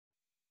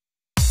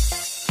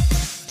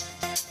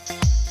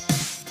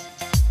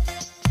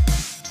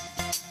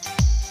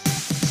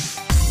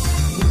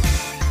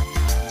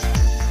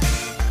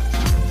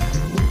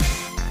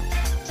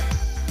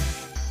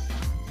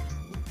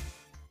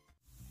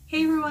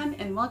everyone,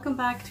 and welcome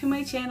back to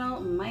my channel.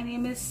 My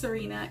name is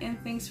Serena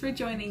and thanks for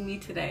joining me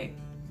today.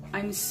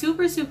 I'm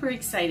super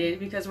excited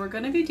because we're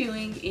going to be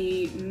doing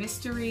a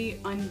mystery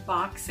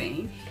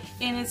unboxing,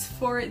 and it's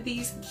for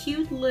these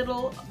cute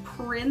little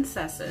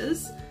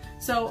princesses.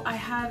 So I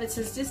have, it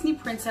says Disney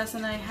Princess,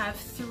 and I have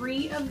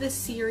 3 of the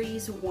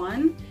series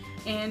 1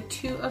 and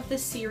 2 of the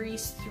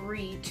series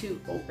 3 to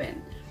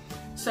open.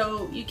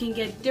 So you can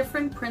get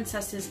different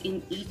princesses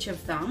in each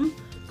of them.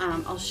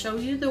 I'll show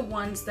you the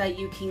ones that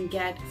you can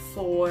get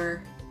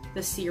for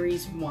the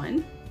series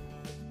 1.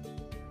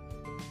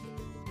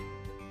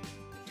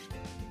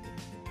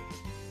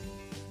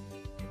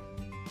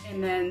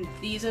 And then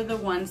these are the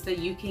ones that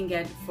you can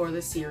get for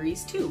the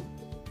series 2.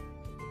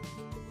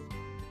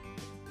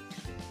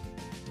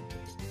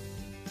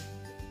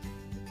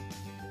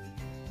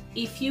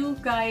 If you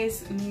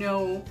guys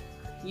know,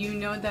 you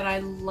know that I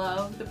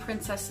love the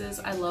princesses.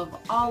 I love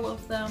all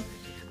of them.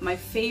 My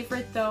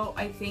favorite though,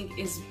 I think,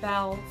 is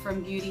Belle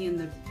from Beauty and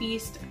the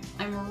Beast.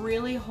 I'm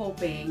really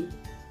hoping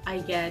I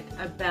get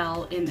a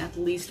Belle in at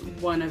least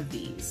one of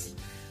these.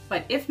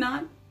 But if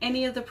not,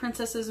 any of the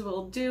princesses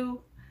will do.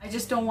 I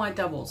just don't want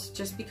doubles,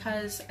 just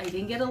because I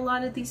didn't get a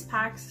lot of these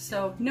packs,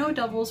 so no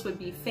doubles would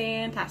be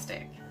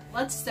fantastic.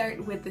 Let's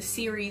start with the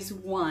series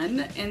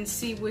 1 and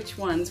see which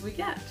ones we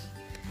get.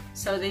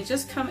 So they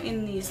just come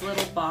in these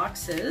little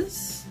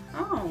boxes.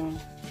 Oh.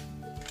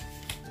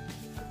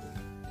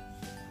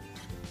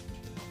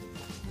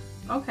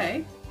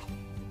 Okay.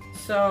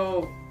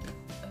 So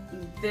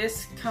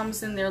this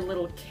comes in their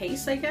little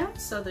case, I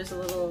guess. So there's a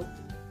little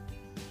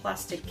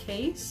plastic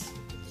case.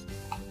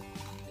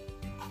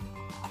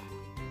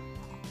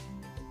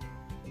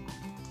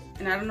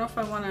 And I don't know if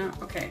I want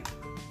to, okay.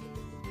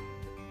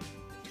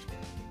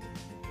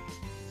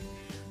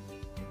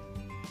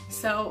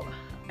 So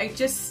I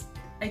just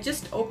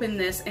opened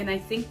this, and I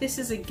think this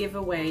is a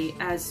giveaway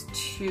as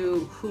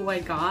to who I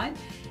got,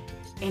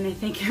 and I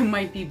think it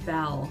might be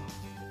Belle.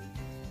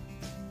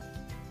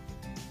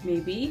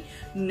 Maybe?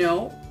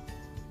 No.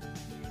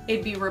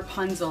 It'd be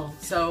Rapunzel.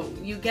 So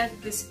you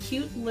get this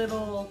cute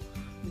little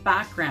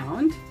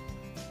background,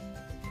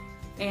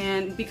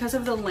 and because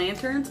of the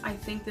lanterns, I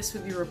think this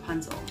would be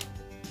Rapunzel.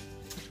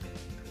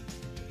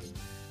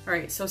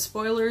 Alright, so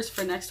spoilers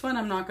for next one,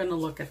 I'm not going to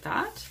look at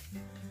that.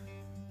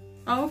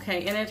 Oh,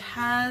 okay, and it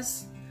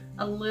has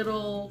a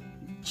little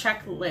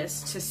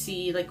checklist to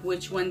see like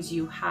which ones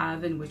you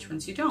have and which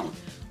ones you don't.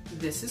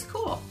 This is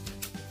cool.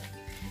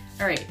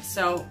 Alright,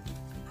 so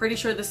pretty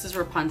sure this is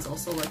Rapunzel,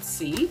 so let's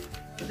see.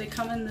 Do they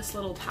come in this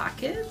little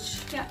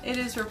package? Yeah, it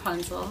is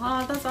Rapunzel.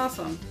 Oh, that's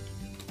awesome.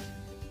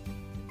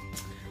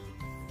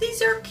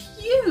 These are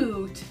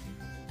cute!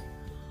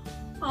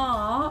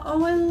 Aw,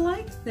 oh, I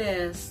like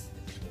this.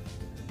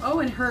 Oh,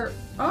 and her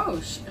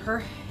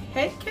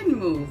head can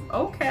move.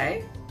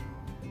 Okay.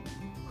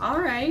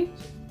 Alright.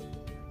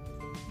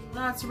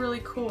 That's really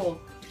cool.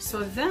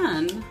 So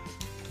then,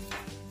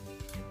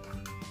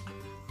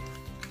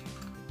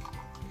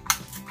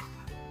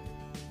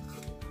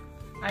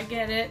 I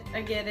get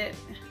it.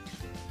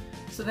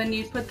 So then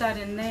you put that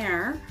in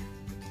there.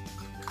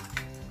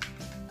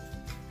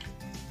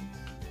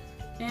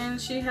 And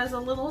she has a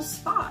little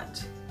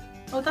spot.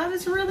 Oh, that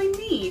is really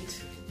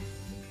neat.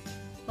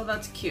 Oh,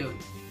 that's cute.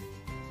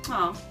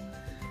 Oh.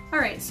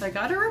 Alright, so I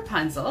got a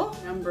Rapunzel,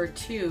 number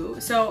 2.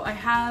 So I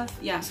have,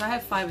 so I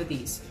have 5 of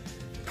these.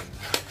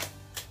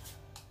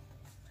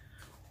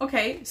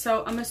 Okay,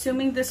 so I'm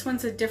assuming this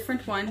one's a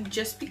different one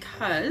just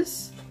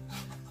because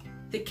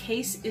the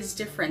case is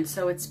different,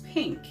 so it's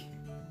pink.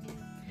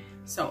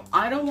 So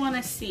I don't want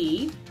to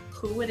see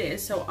who it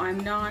is, so I'm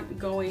not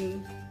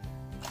going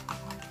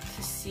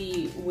to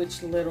see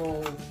which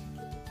little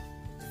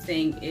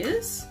thing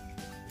is,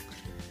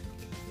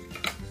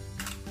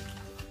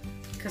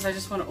 because I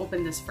just want to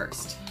open this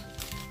first.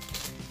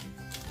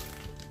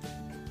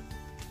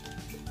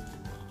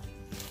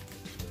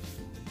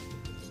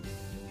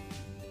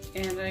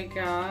 And I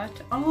got,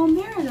 oh,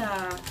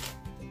 Merida.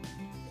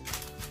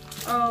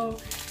 Oh,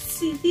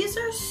 see, these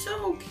are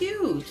so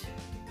cute.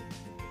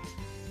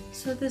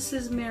 So this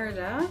is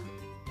Merida.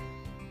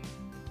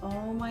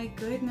 Oh my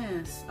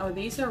goodness. Oh,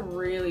 these are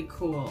really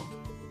cool.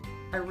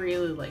 I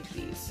really like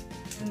these.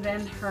 And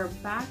then her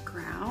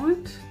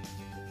background.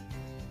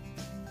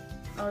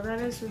 Oh,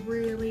 that is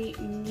really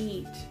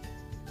neat.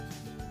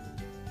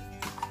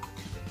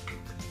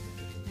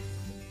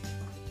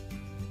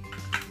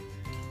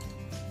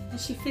 And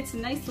she fits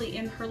nicely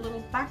in her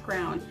little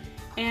background.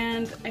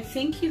 And I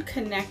think you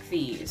connect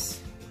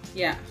these.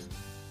 Yeah.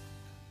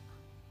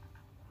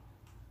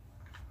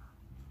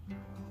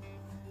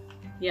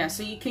 Yeah,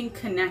 so you can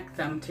connect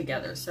them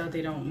together so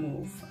they don't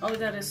move. Oh,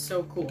 that is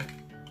so cool.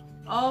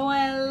 Oh,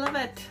 I love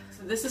it.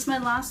 So this is my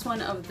last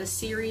one of the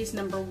series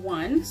number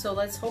 1. So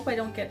let's hope I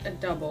don't get a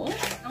double.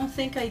 I don't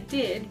think I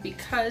did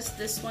because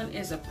this one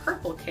is a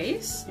purple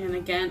case. And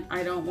again,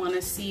 I don't want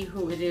to see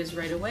who it is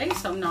right away,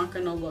 so I'm not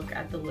going to look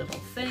at the little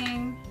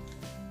thing.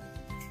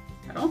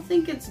 I don't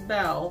think it's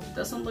Belle. It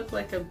doesn't look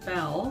like a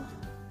Belle.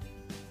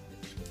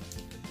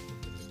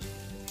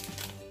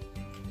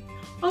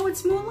 Oh,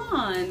 it's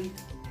Mulan.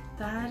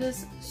 That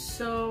is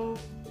so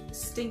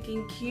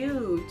stinking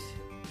cute.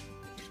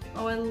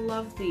 Oh, I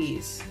love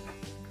these.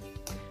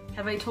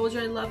 Have I told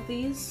you I love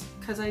these?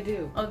 Because I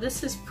do. Oh,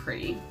 this is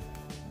pretty.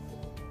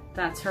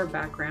 That's her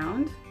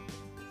background.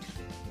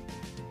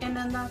 And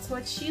then that's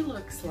what she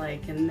looks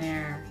like in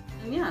there.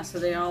 And yeah, so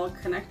they all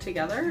connect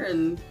together,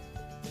 and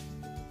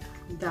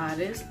that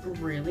is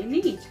really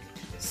neat.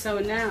 So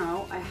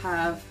now I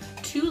have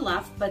 2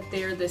 left, but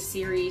they're the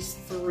series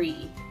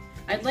 3.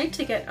 I'd like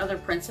to get other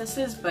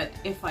princesses, but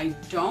if I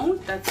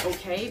don't, that's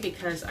okay,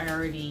 because I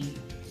already,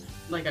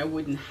 like, I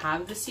wouldn't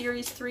have the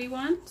series 3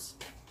 ones.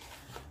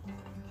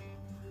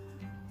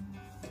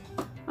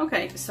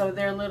 Okay, so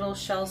their little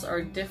shells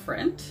are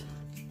different.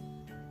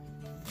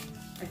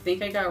 I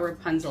think I got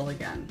Rapunzel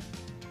again.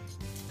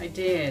 I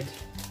did.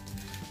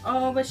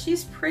 Oh, but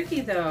she's pretty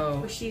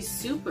though. She's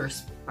super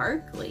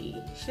sparkly.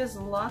 She has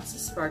lots of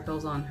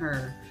sparkles on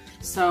her.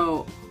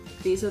 So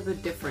these are the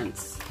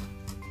difference.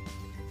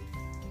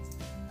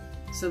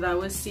 So that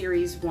was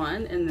series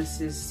 1 and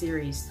this is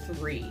series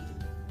 3.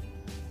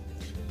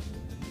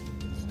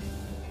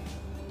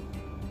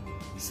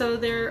 So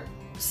they're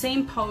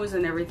same pose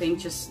and everything,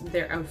 just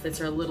their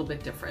outfits are a little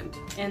bit different.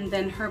 And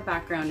then her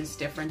background is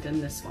different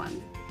in this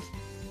one.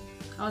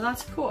 Oh,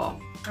 that's cool.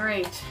 All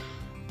right,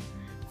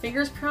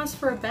 fingers crossed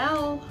for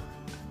Belle.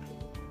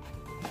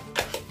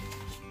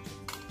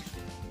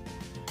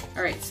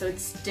 All right, so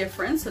it's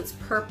different, so it's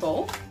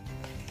purple.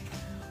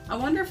 I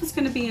wonder if it's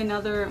gonna be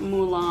another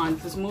Mulan,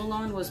 because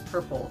Mulan was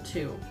purple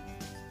too.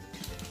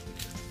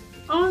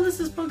 Oh, this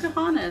is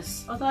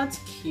Pocahontas. Oh, that's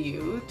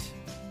cute.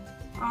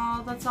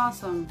 Oh, that's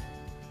awesome.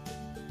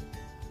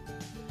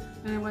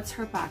 And what's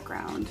her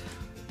background?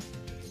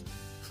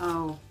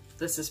 Oh,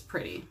 this is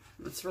pretty.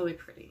 It's really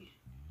pretty.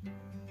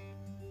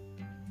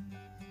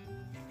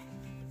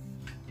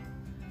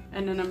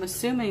 And then I'm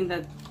assuming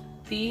that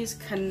these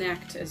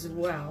connect as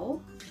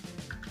well.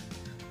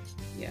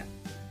 Yeah.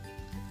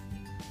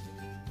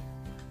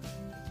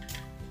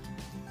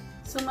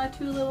 So my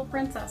 2 little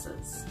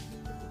princesses.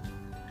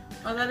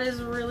 Oh, that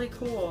is really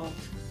cool.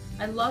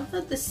 I love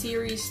that the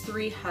series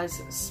 3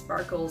 has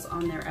sparkles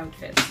on their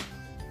outfits.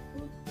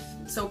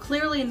 So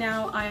clearly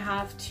now I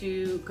have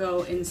to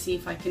go and see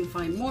if I can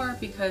find more,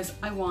 because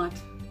I want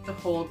the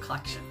whole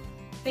collection.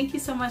 Thank you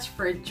so much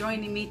for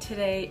joining me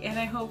today, and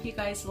I hope you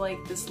guys like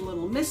this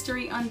little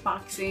mystery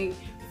unboxing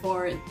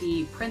for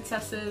the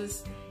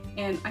princesses,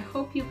 and I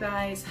hope you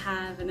guys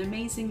have an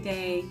amazing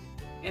day,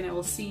 and I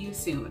will see you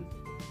soon.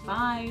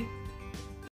 Bye!